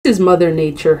is Mother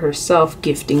Nature herself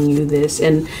gifting you this,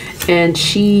 and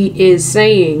she is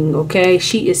saying, okay,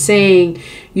 she is saying,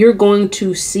 you're going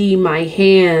to see my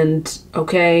hand,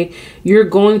 okay, you're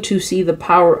going to see the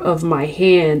power of my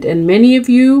hand. And many of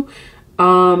you,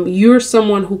 you're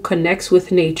someone who connects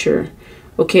with nature,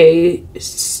 okay.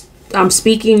 I'm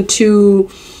speaking to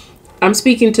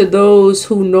those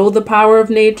who know the power of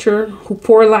nature, who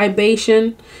pour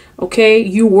libation. Okay,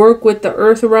 you work with the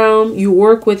earth realm, you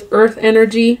work with earth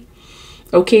energy.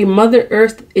 Okay, Mother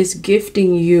Earth is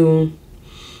gifting you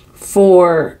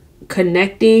for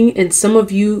connecting, and some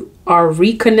of you are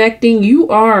reconnecting. You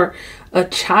are a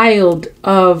child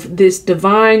of this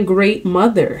divine great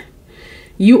mother.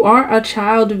 You are a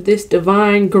child of this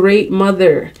divine great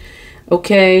mother.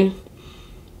 Okay,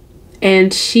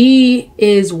 and she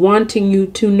is wanting you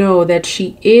to know that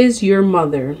she is your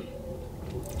mother.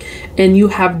 And you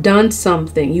have done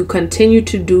something, you continue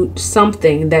to do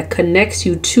something that connects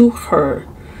you to her,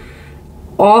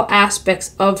 all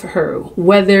aspects of her,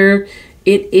 whether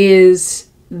it is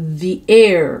the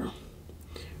air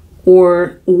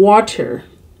or water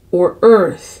or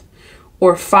earth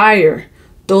or fire.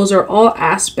 Those are all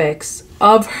aspects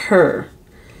of her.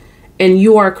 And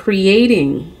you are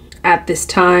creating at this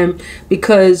time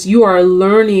because you are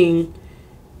learning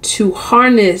to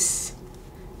harness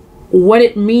what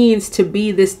it means to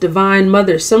be this divine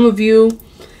mother. Some of you,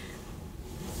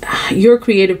 your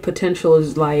creative potential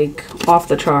is like off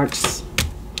the charts.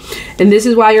 And this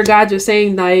is why your guides are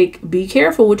saying, like, be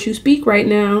careful what you speak right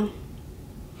now.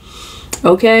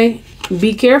 Okay?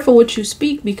 Be careful what you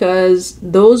speak, because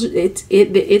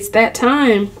it's that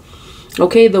time.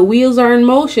 Okay, the wheels are in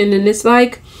motion, and it's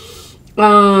like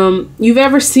you've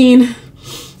ever seen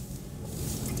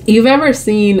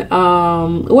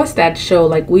what's that show,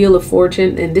 like Wheel of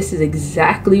Fortune? And this is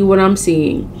exactly what I'm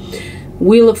seeing.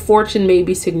 Wheel of Fortune may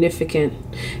be significant.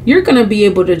 You're going to be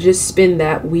able to just spin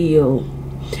that wheel,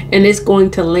 and it's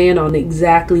going to land on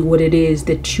exactly what it is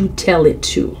that you tell it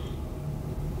to.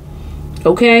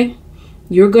 Okay?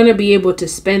 You're going to be able to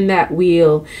spin that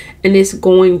wheel, and it's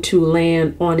going to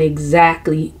land on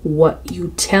exactly what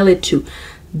you tell it to.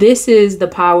 This is the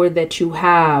power that you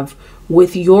have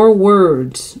with your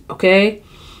words, okay?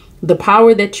 The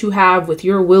power that you have with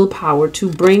your willpower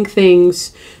to bring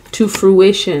things to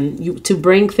fruition, to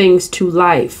bring things to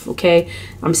life, okay?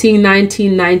 I'm seeing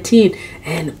 1919,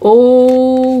 and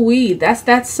that's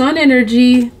that sun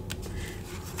energy,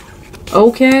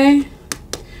 okay?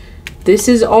 This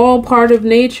is all part of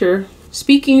nature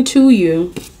speaking to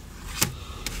you.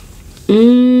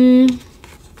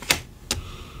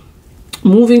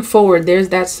 Moving forward, there's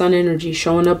that sun energy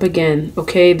showing up again.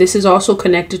 Okay, this is also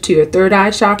connected to your third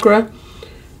eye chakra.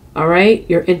 All right,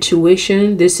 your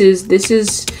intuition. This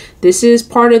is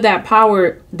part of that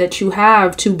power that you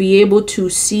have to be able to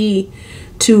see,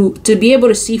 to be able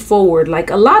to see forward. Like,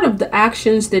 a lot of the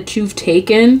actions that you've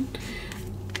taken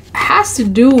has to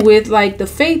do with like the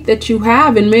faith that you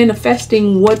have in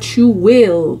manifesting what you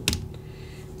will.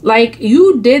 Like,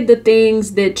 you did the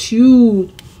things that you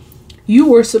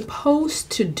were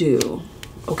supposed to do,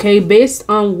 okay, based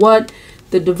on what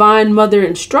the Divine Mother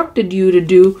instructed you to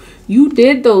do. You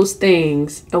did those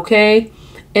things, okay?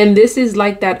 And this is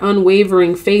like that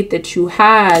unwavering faith that you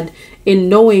had in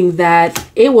knowing that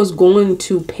it was going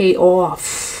to pay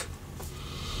off.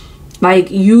 Like,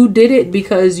 you did it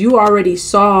because you already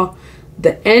saw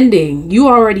the ending. You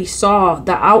already saw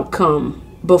the outcome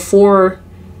before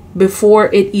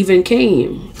it even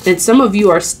came. And some of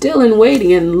you are still in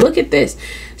waiting. And look at this.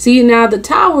 See, now the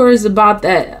Tower is about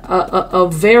that a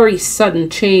very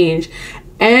sudden change.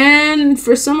 And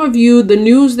for some of you, the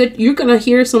news that you're gonna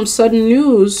hear, some sudden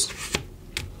news.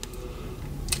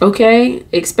 Okay,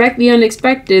 expect the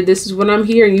unexpected. This is what I'm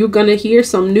hearing. You're gonna hear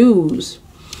some news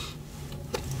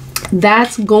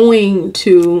that's going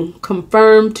to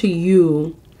confirm to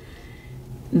you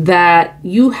that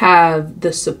you have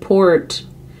the support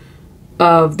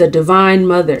of the Divine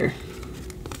Mother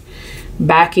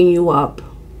backing you up.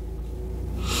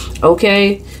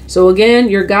 Okay, so again,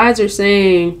 your guides are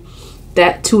saying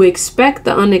that to expect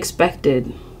the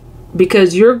unexpected,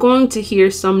 because you're going to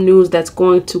hear some news that's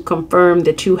going to confirm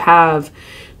that you have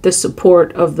the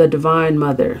support of the Divine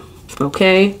Mother.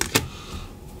 Okay.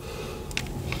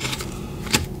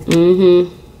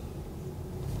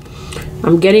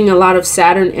 I'm getting a lot of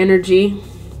Saturn energy.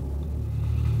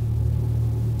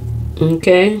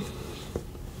 Okay,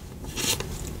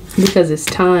 because it's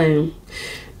time.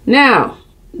 Now,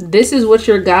 this is what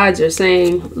your guides are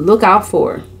saying. Look out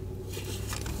for.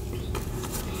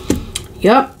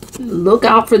 Yep, look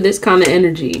out for this kind of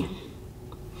energy.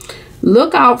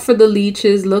 Look out for the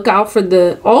leeches. Look out for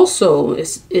the, also,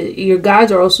 your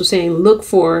guides are also saying, look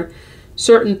for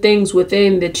certain things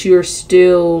within that you're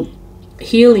still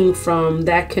healing from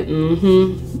that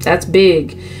can, that's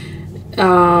big,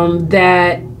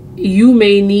 that you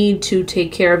may need to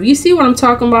take care of. You see what I'm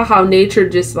talking about? How nature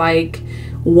just like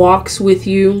walks with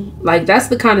you. Like, that's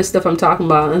the kind of stuff I'm talking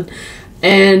about.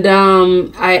 And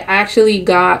I actually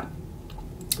got,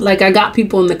 like, I got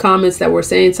people in the comments that were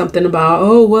saying something about,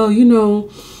 oh, well, you know,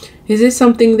 is this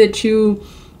something that you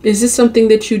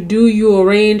do, you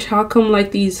arrange? How come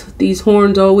like these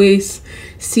horns always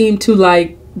seem to,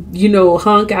 like, you know,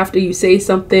 honk after you say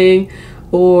something?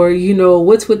 Or, you know,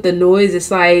 what's with the noise?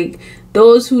 It's like,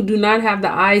 those who do not have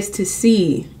the eyes to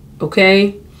see,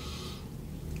 okay?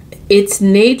 It's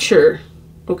nature,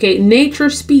 okay? Nature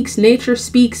speaks.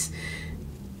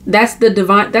 That's the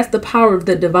divine, that's the power of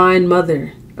the divine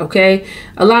mother, okay?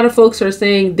 A lot of folks are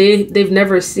saying they've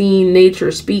never seen nature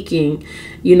speaking.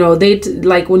 You know,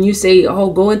 like when you say,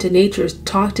 oh, go into nature,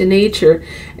 talk to nature.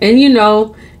 And, you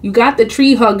know, you got the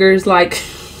tree huggers, like,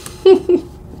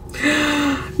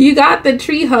 you got the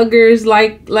tree huggers,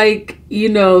 like, you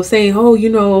know, saying, oh, you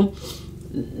know,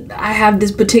 I have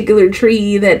this particular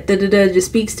tree that just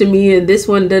speaks to me, and this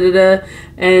one and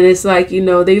it's like, you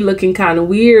know, they looking kind of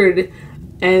weird,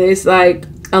 and it's like,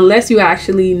 unless you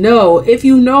actually know, if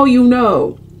you know, you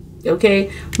know,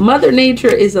 okay? Mother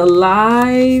Nature is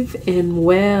alive and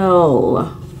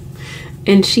well,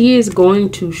 and she is going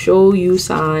to show you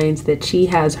signs that she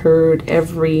has heard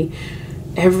every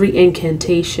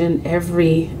incantation,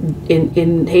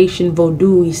 in Haitian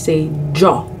Vodou we say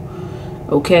Jah,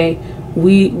 okay?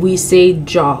 We say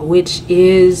Jah, which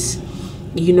is,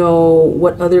 you know,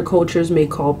 what other cultures may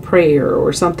call prayer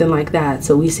or something like that.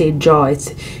 So we say Jah.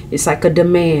 It's like a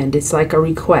demand. It's like a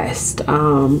request.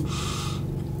 You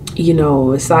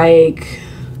know, it's like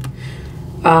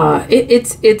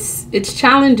it's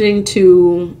challenging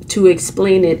to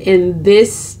explain it in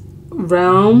this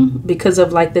realm because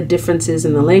of like the differences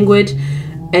in the language,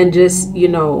 and just, you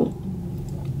know,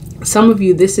 some of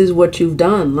you, this is what you've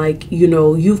done. Like, you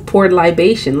know, you've poured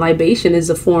libation. Libation is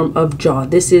a form of Jah.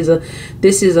 This is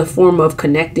a form of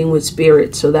connecting with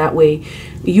spirit, so that way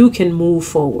you can move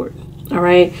forward. All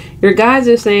right. Your guides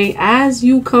are saying, as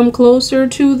you come closer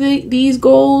to these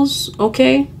goals,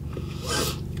 okay,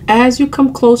 as you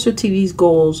come closer to these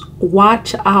goals,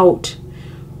 watch out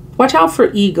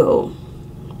for ego.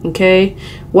 Okay,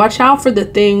 watch out for the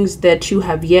things that you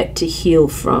have yet to heal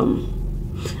from.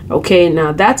 Okay,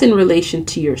 now that's in relation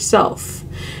to yourself.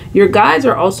 Your guides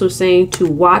are also saying to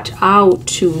watch out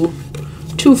to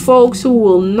folks who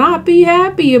will not be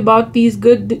happy about this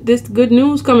good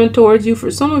news coming towards you.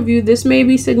 For some of you, this may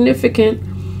be significant.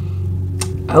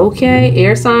 Okay,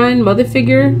 air sign, mother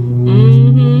figure.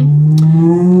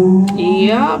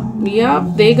 Yep.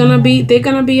 They're gonna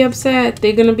be upset.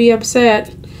 They're gonna be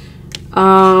upset.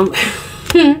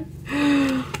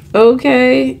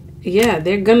 Okay. Yeah,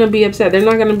 they're gonna be upset. They're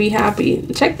not gonna be happy.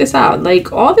 Check this out.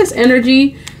 Like, all this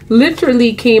energy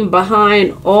literally came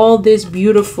behind all this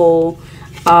beautiful,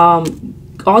 all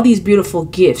these beautiful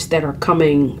gifts that are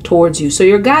coming towards you. So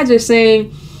your guides are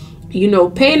saying, you know,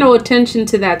 pay no attention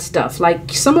to that stuff.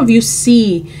 Like, some of you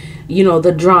see, you know,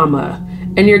 the drama,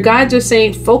 and your guides are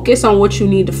saying focus on what you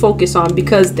need to focus on,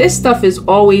 because this stuff is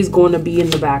always going to be in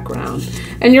the background.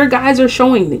 And your guides are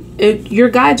showing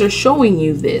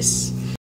you this.